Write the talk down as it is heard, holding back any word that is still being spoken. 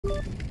Did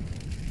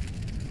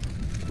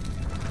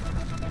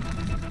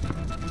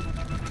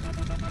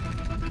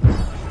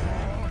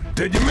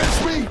you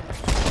miss me?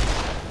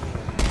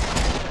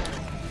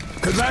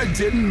 'Cause I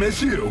didn't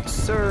miss you.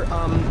 Sir,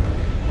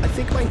 I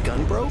think my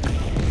gun broke.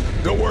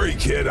 Don't worry,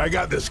 kid. I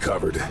got this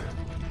covered.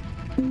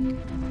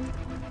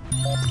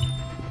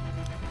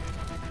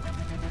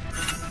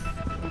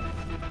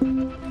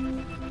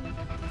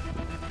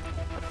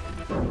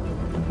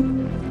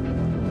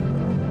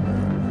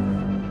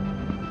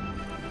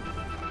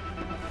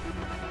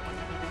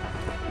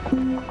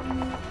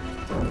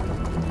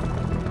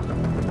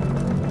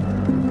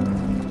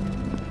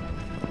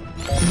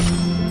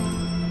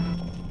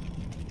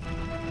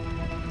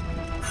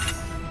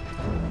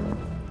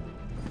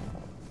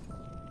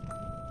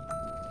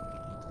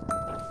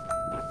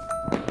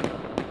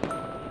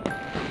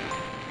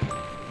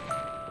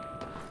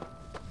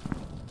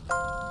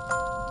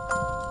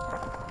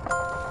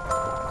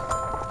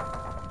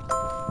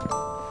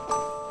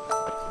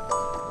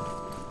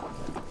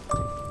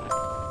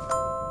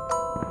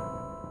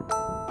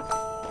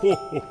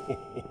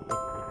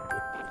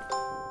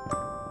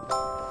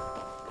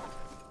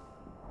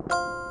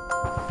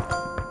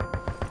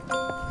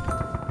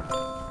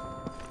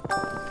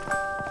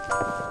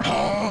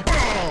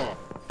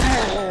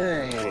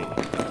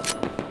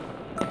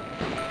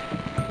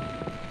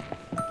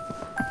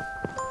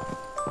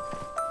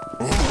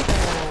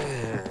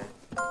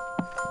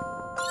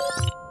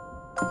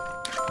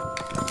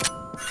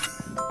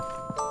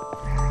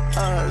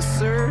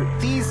 Sir,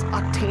 these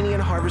Octanian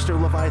Harvester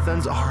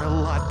Leviathans are a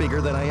lot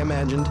bigger than I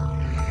imagined.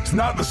 It's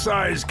not the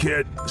size,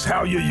 kid. It's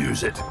how you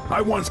use it.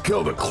 I once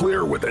killed a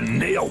clear with a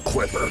nail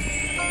clipper.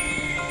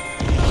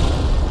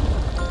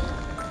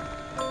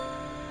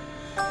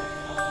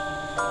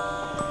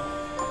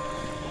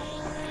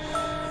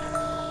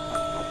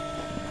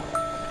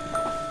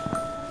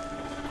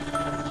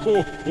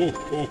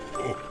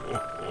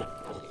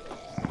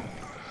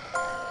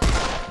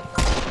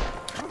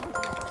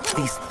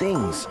 These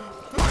things,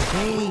 are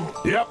they?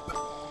 Yep.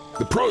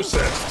 The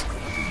processed.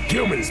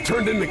 Humans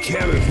turned into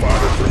cannon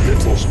fodder for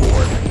Mitzel's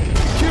horde.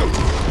 Cute,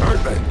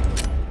 aren't they?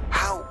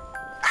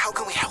 How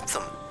can we help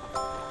them?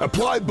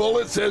 Apply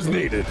bullets as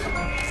needed.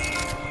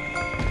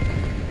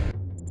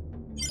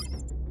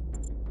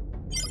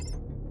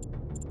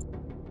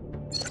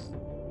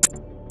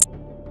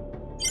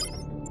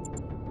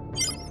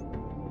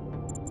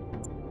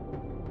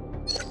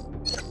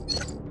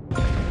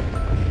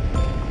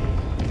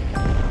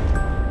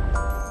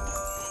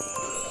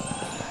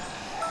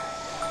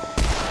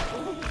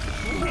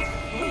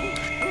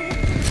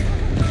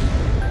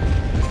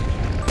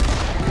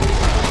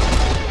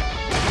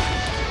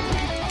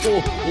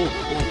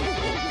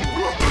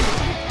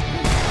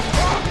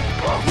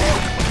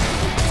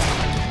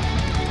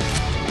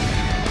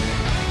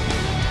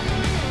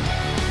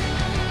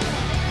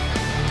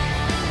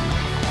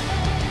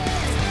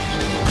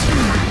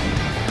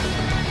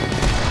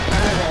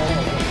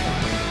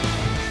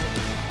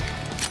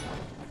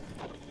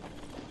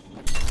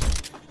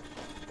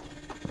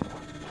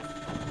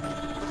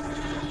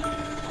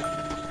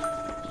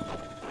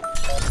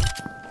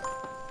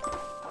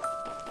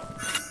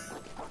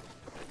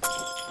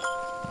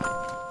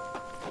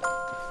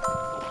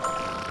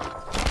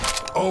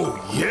 Oh,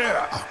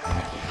 yeah!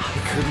 I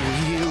could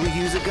really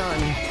use a gun.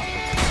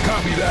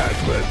 Copy that,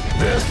 but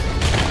this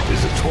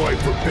is a toy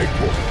for big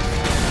boys.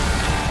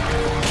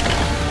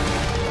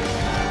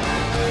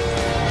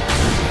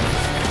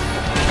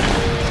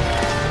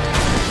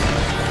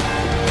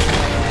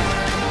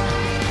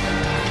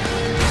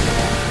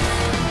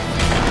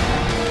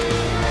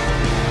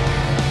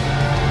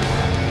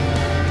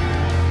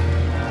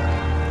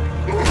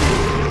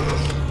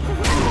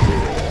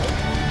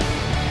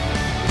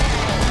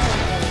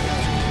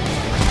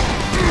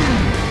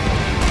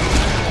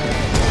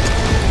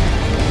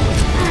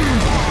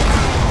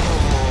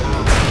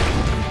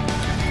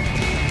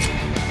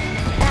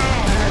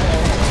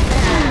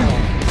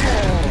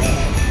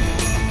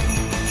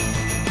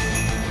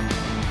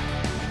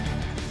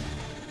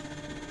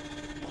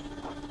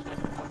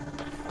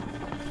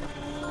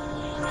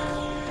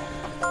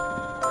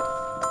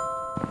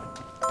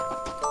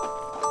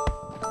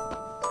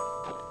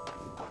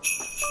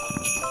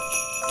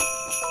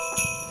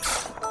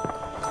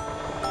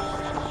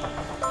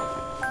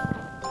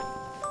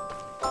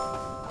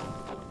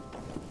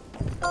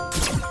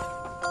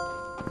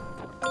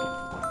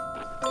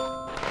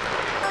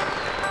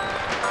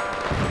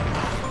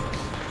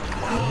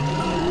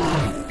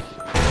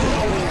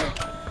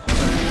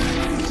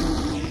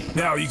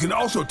 Now, you can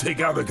also take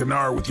out the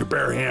Gnar with your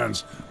bare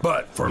hands,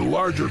 but for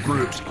larger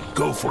groups,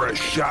 go for a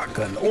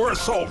shotgun or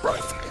assault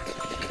rifle.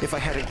 If I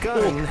had a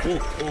gun...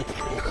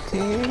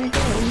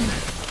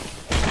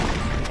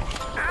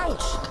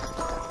 Ouch!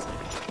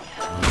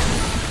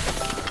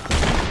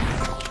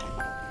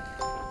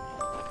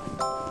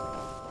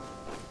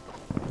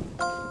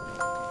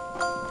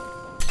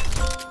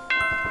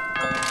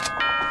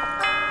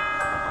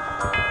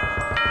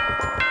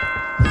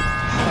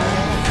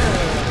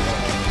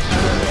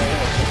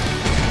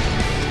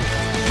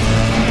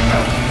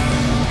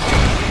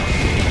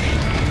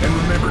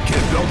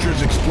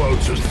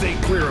 explode, so stay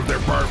clear of their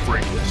barf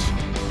radius.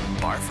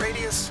 Barf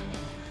radius?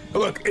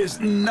 Look, it's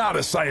not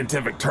a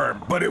scientific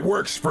term, but it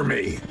works for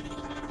me.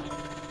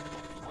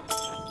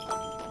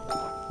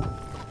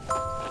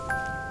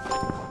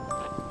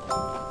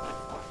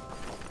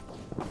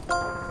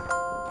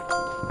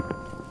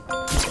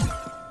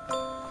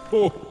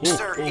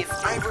 Sir, if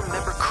I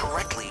remember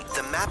correctly,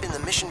 the map in the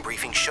mission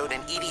briefing showed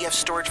an EDF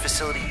storage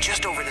facility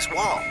just over this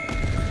wall.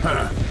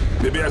 Huh.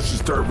 Maybe I should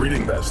start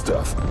reading that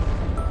stuff.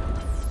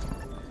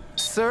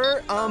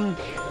 Sir,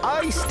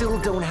 I still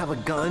don't have a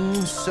gun,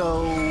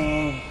 so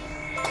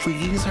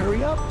please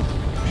hurry up.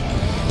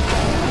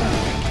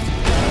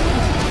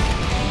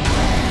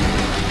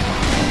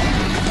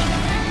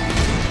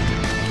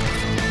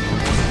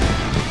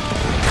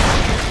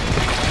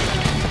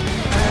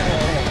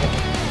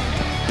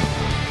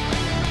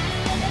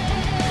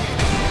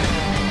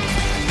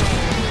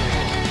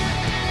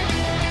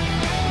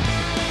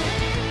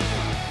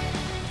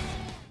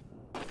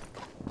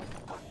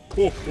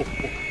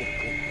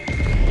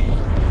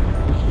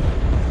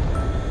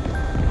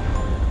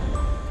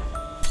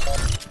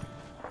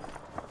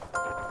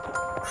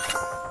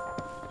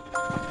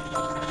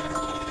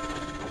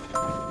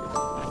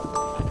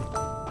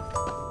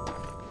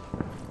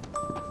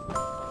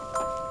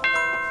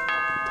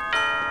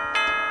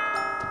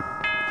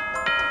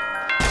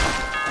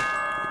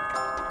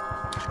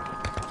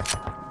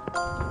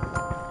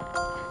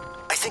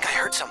 I think I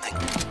heard something.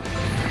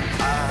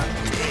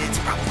 It's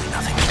probably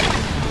nothing.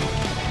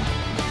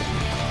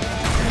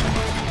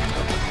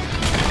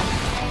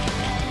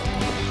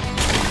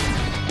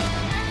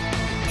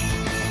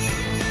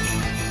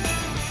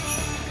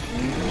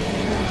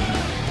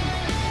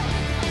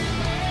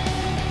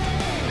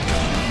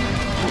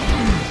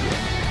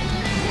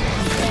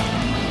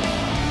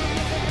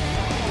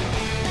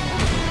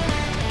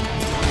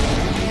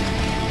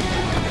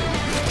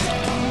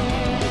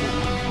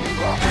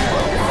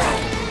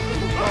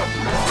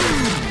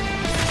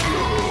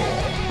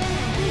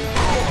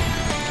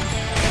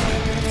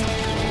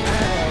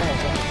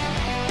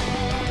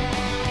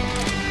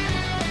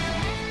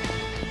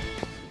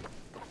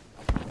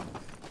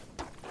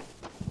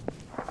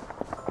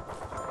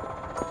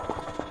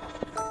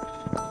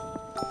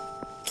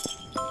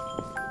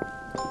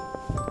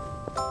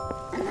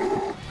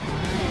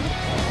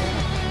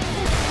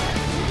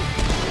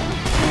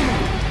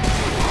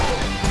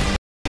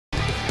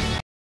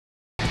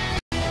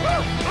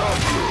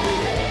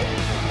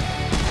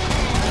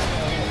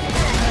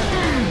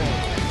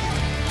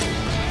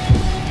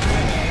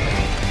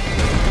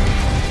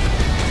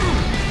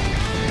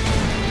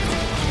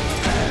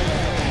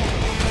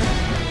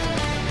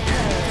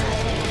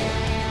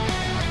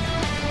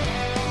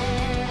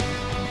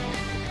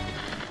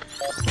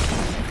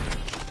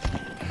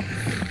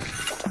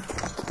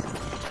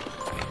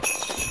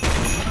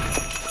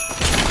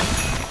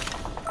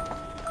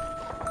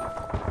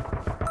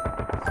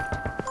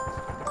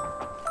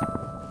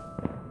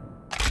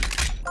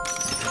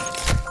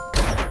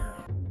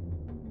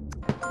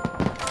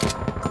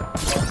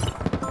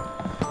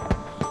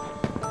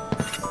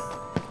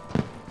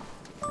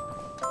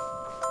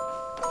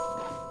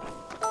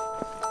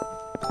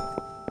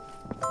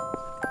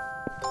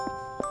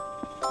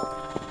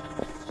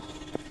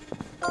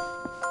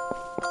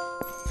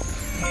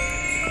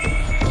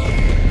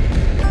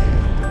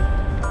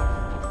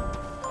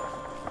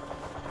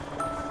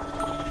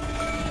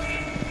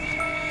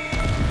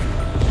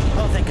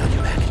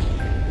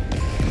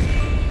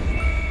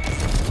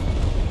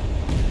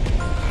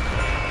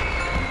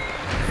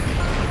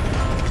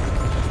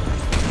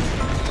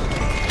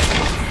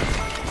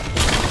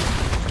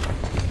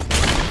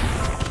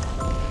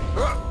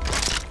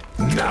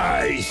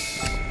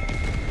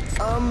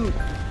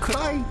 Could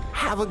I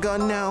have a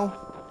gun now?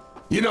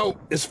 You know,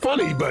 it's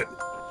funny, but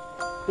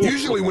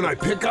usually when I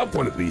pick up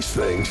one of these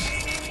things...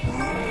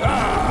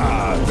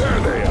 Ah, there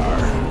they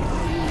are.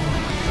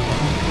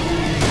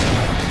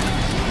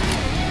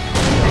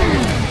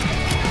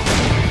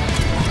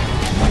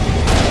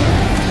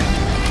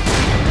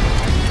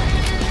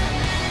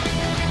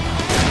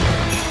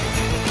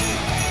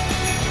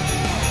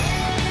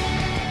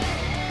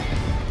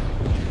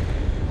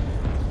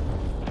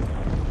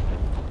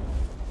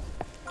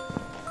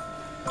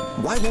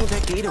 Why won't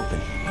that gate open?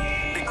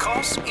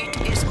 Because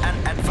it is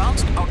an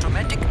advanced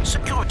automatic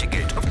security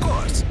gate, of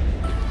course.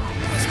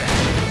 Who's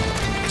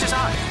that? It is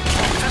I,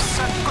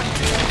 Professor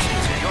Gunter,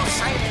 your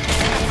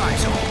scientific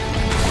advisor.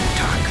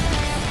 Doc,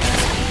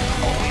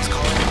 always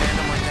calling a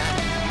random like that.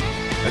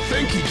 I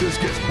think he just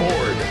gets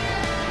bored.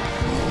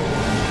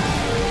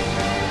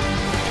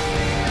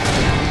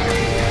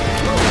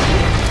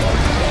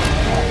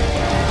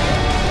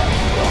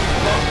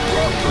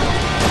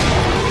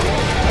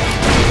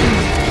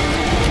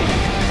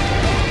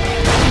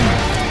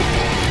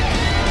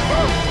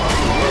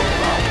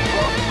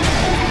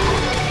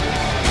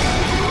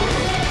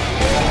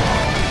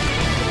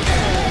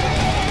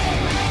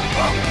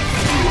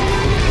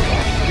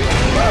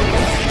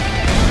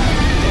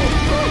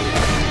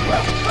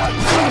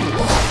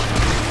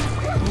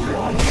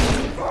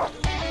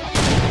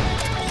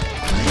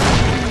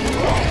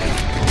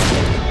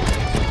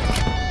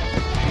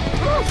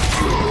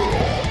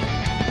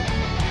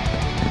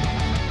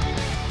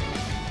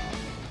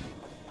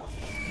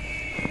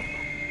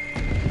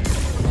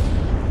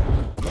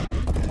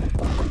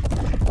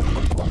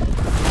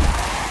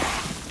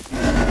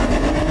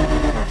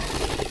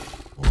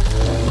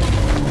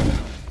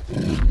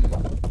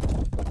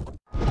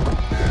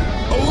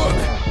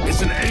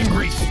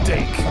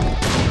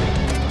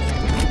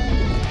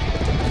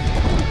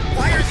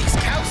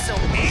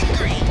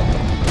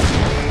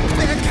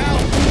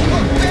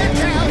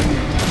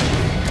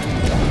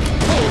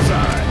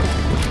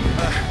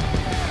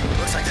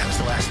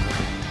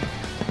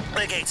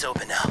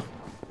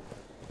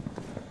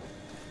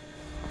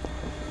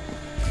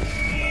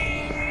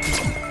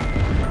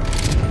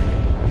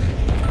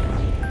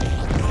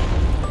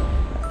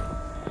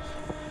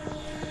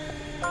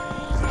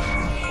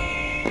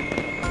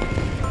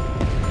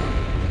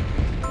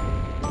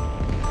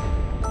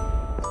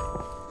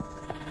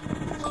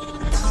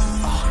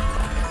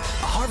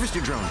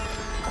 booster drone.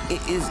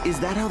 Is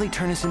that how they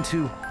turn us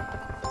into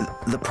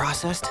the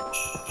processed?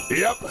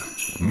 Yep.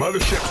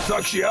 Mothership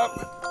sucks you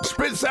up,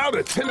 spits out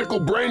a tentacle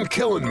brain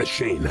killing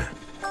machine.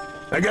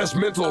 I guess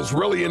Mental's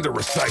really into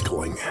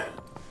recycling.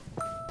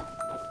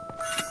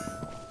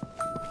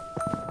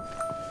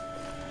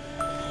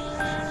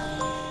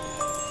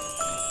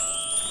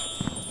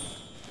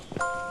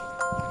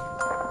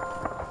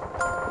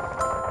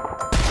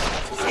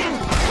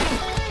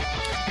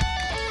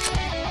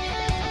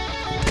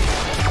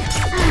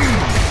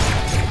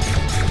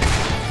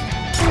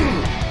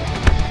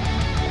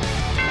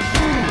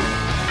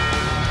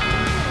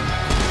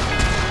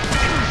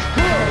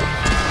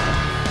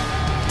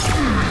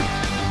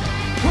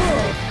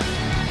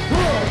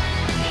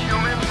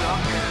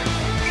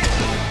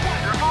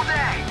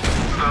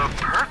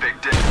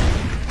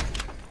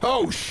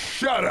 Oh,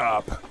 shut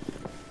up!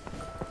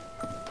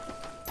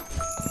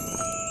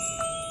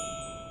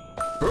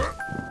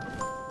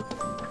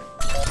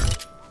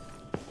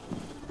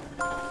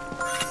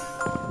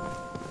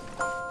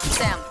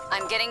 Sam,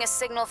 I'm getting a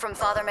signal from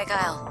Father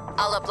Mikhail.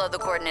 I'll upload the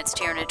coordinates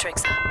to your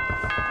Nutrixa.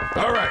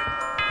 All right.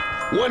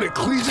 One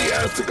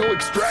ecclesiastical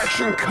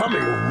extraction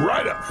coming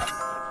right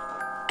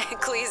up.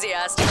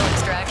 Ecclesiastical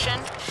extraction?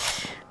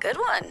 Good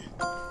one.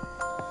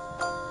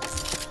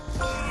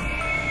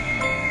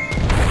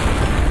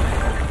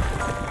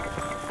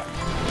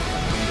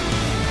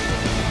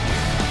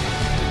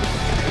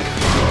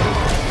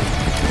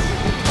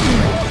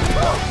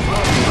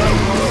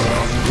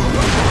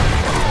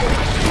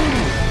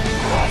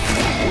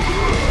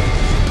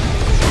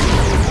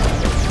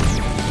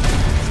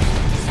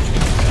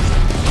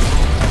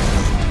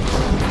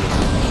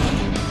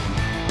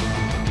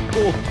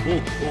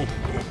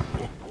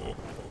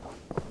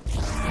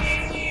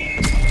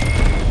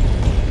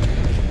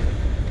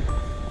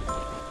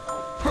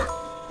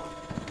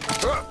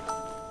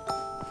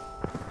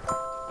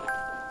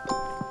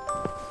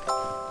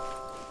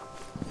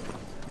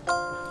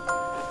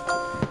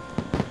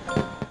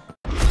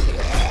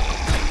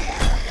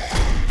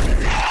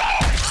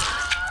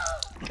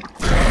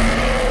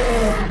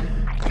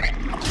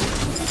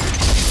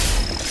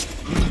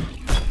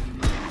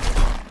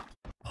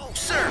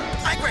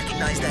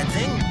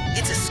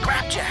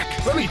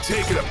 Let me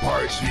take it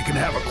apart so you can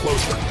have a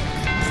closer look.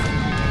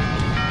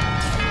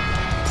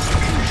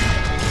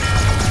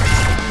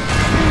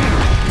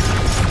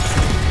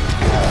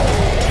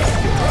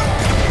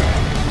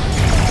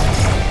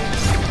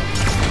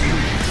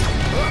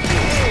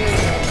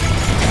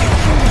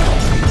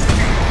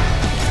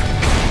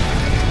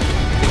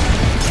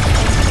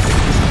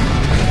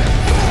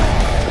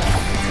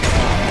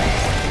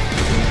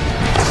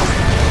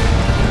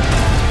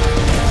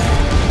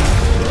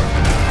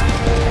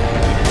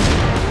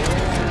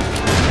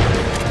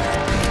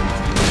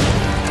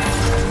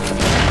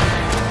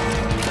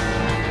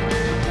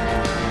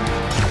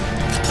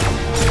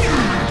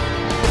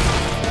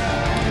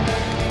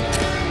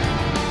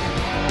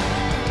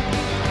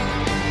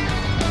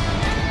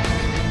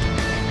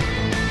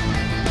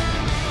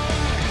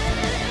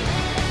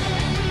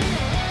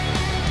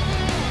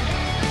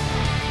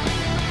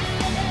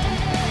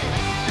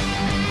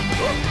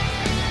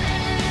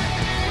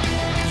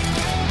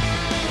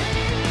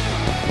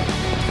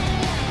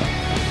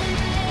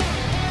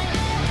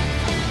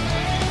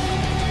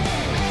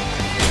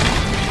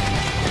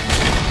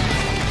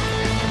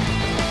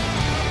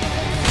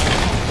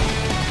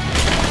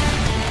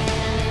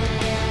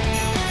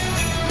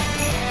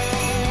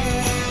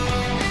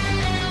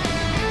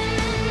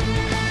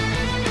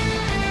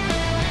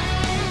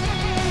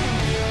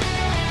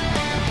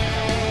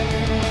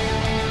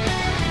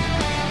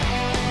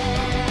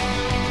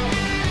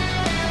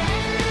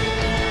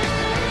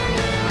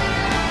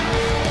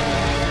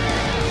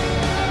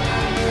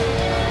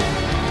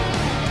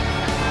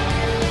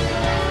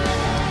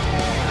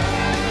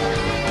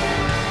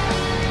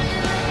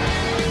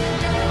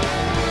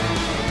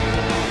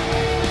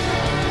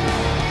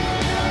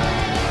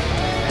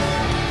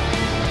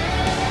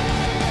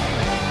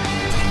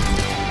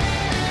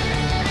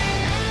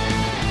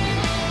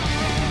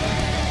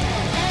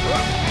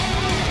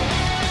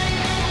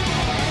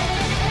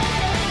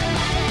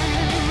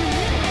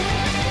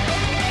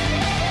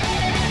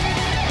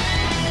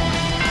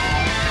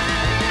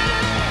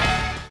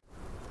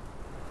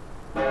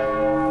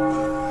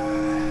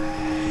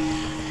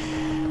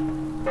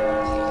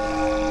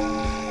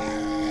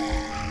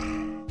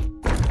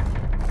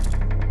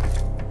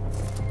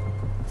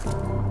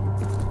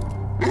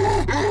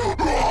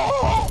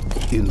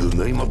 In the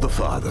name of the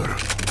Father,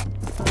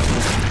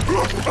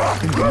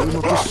 in the name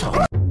of the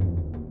Son,